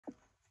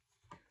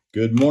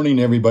Good morning,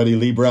 everybody.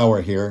 Lee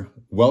Brower here.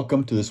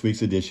 Welcome to this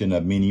week's edition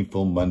of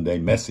Meaningful Monday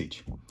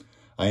Message.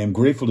 I am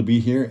grateful to be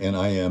here, and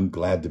I am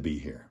glad to be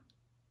here.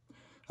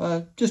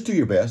 Just do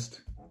your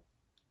best.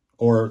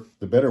 Or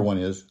the better one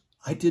is,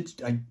 I did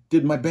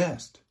my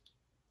best.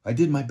 I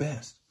did my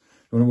best.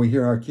 When we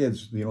hear our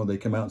kids, they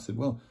come out and say,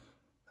 well,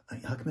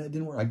 how come that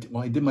didn't work?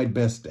 I did my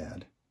best,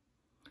 Dad.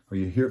 Or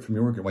you hear it from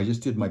your worker, well, I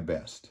just did my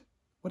best.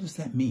 What does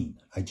that mean?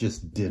 I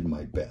just did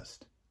my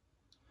best.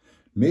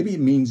 Maybe it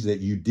means that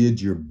you did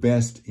your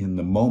best in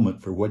the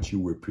moment for what you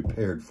were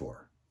prepared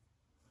for.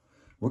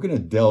 We're going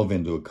to delve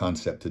into a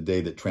concept today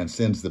that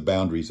transcends the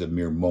boundaries of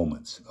mere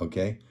moments,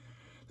 okay?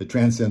 That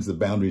transcends the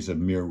boundaries of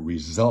mere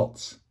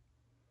results.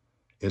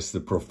 It's the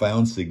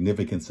profound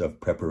significance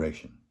of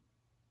preparation.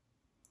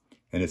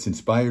 And it's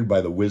inspired by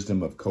the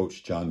wisdom of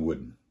Coach John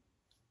Wooden.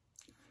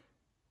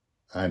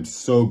 I'm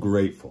so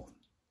grateful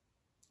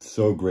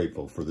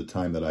for the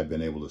time that I've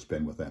been able to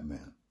spend with that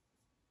man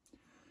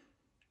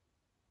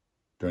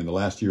during the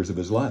last years of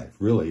his life,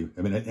 really.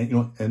 I mean,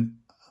 and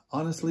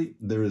honestly,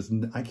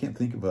 I can't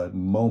think of a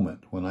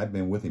moment when I've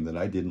been with him that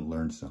I didn't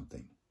learn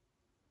something.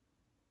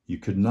 You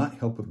could not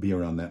help but be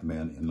around that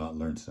man and not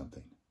learn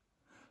something.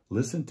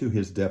 Listen to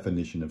his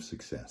definition of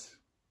success.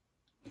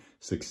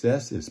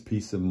 Success is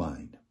peace of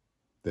mind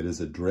that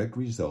is a direct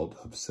result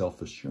of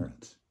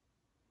self-assurance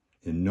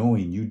in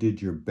knowing you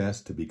did your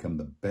best to become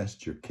the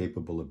best you're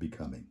capable of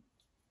becoming.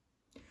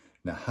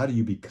 Now, how do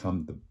you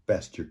become the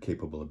best you're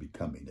capable of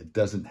becoming? It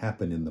doesn't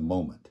happen in the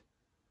moment.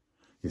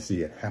 You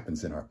see, it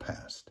happens in our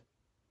past.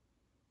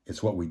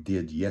 It's what we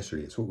did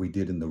yesterday. It's what we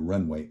did in the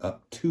runway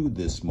up to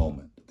this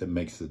moment that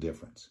makes the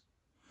difference.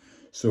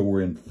 So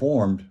we're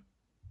informed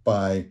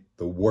by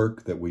the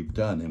work that we've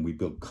done, and we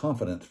build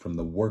confidence from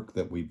the work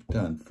that we've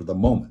done for the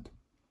moment.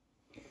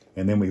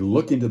 And then we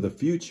look into the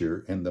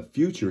future, and the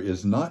future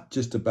is not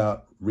just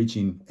about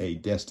reaching a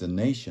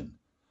destination.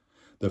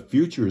 The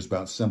future is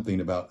about something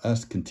about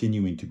us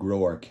continuing to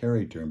grow our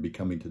character and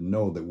becoming to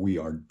know that we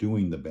are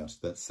doing the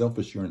best. That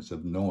self-assurance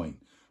of knowing,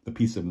 the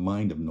peace of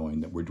mind of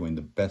knowing that we're doing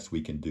the best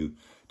we can do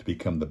to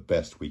become the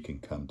best we can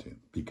come to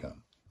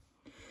become.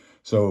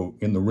 So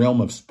in the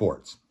realm of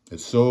sports,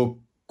 it's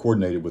so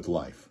coordinated with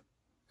life.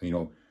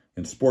 In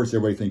sports,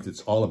 everybody thinks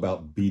it's all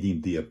about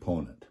beating the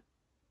opponent,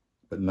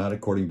 but not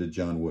according to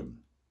John Wooden.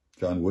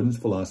 John Wooden's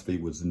philosophy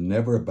was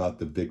never about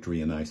the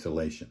victory in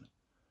isolation,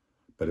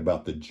 but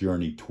about the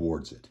journey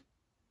towards it.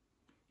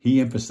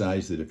 He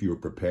emphasized that if you are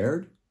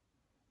prepared,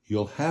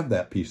 you'll have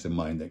that peace of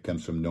mind that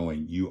comes from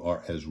knowing you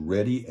are as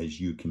ready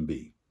as you can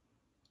be.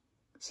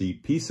 See,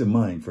 peace of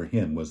mind for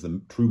him was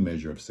the true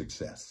measure of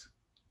success.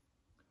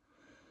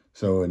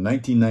 So in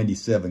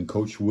 1997,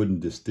 Coach Wooden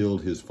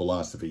distilled his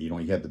philosophy.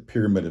 He had the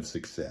pyramid of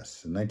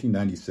success. In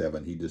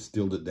 1997, he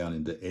distilled it down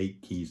into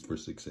 8 keys for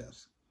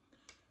success.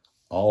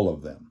 All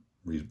of them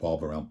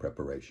revolve around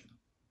preparation.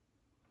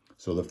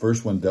 So the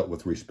first one dealt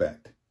with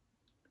respect.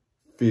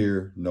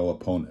 Fear no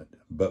opponent,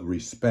 but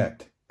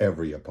respect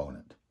every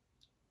opponent.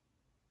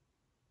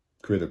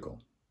 Critical.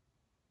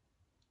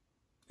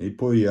 He'd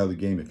pull you out of the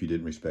game if you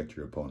didn't respect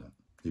your opponent.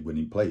 He wouldn't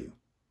even play you.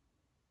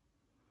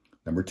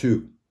 Number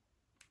 2,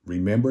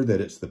 remember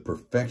that it's the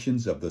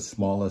perfections of the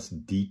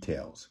smallest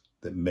details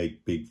that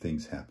make big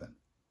things happen.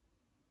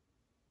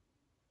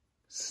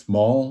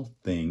 Small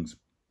things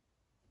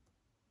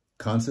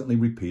constantly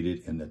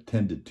repeated and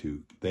attended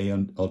to, they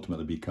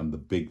ultimately become the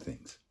big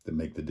things that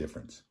make the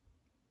difference.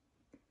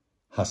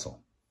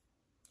 Hustle.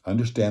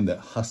 Understand that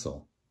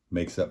hustle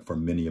makes up for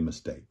many a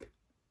mistake.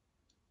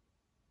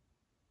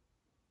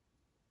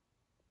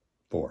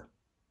 4,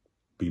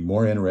 be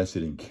more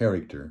interested in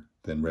character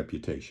than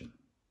reputation.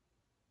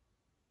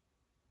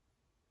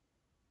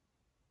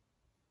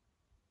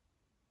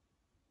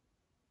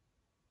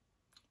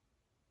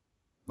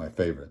 My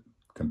favorite,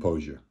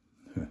 composure.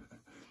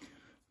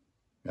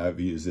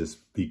 I've used this,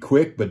 be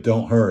quick, but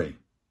don't hurry.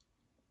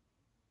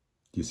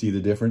 Do you see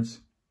the difference?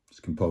 It's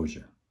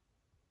composure.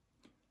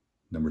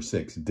 Number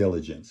 6,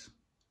 diligence.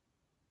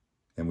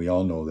 And we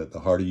all know that the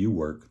harder you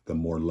work, the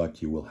more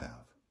luck you will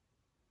have.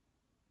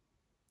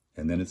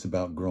 And then it's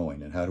about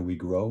growing. And how do we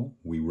grow?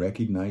 We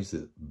recognize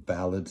that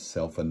valid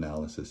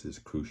self-analysis is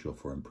crucial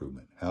for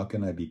improvement. How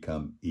can I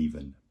become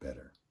even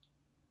better?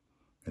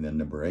 And then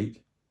number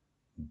 8,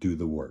 do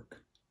the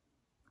work.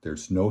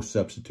 There's no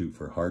substitute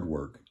for hard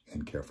work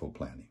and careful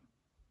planning.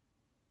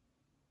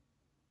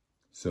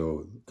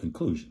 So,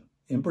 conclusion,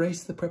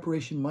 embrace the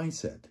preparation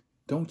mindset.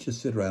 Don't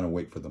just sit around and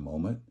wait for the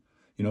moment.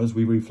 As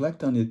we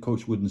reflect on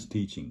Coach Wooden's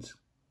teachings,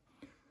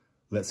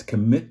 let's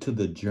commit to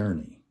the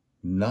journey,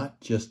 not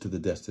just to the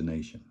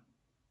destination.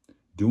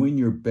 Doing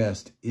your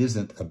best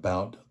isn't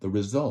about the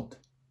result.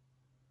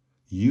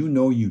 You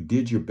know you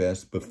did your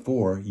best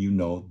before you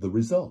know the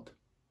result.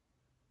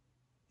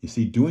 You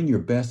see, doing your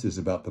best is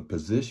about the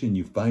position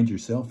you find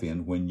yourself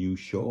in when you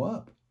show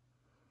up.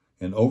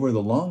 And over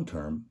the long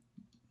term,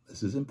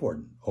 this is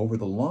important, over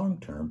the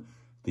long term,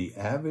 the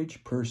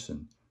average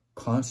person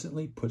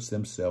constantly puts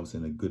themselves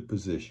in a good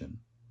position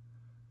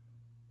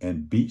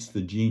and beats the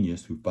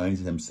genius who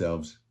finds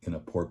themselves in a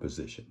poor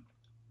position.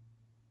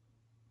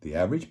 The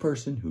average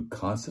person who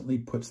constantly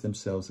puts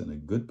themselves in a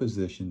good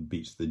position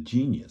beats the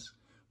genius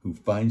who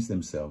finds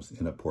themselves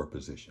in a poor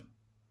position.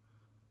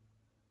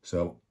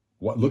 So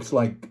what looks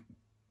like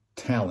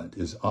talent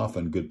is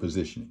often good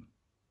positioning.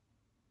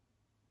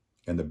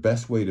 And the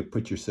best way to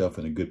put yourself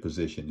in a good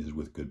position is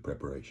with good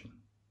preparation.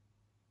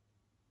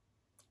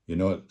 You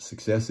know,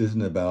 success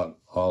isn't about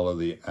all of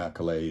the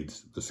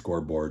accolades, the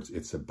scoreboards.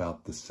 It's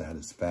about the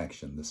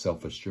satisfaction, the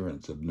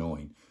self-assurance of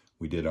knowing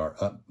we did our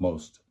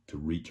utmost to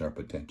reach our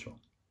potential.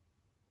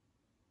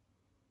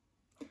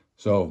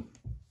 So,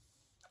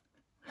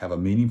 have a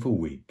meaningful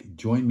week.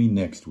 Join me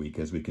next week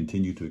as we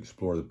continue to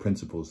explore the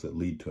principles that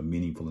lead to a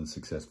meaningful and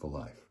successful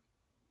life.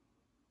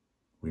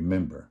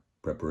 Remember,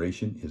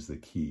 preparation is the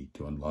key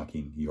to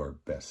unlocking your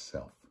best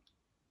self.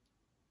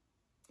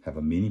 Have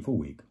a meaningful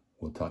week.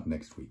 We'll talk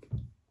next week.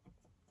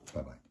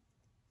 Bye-bye.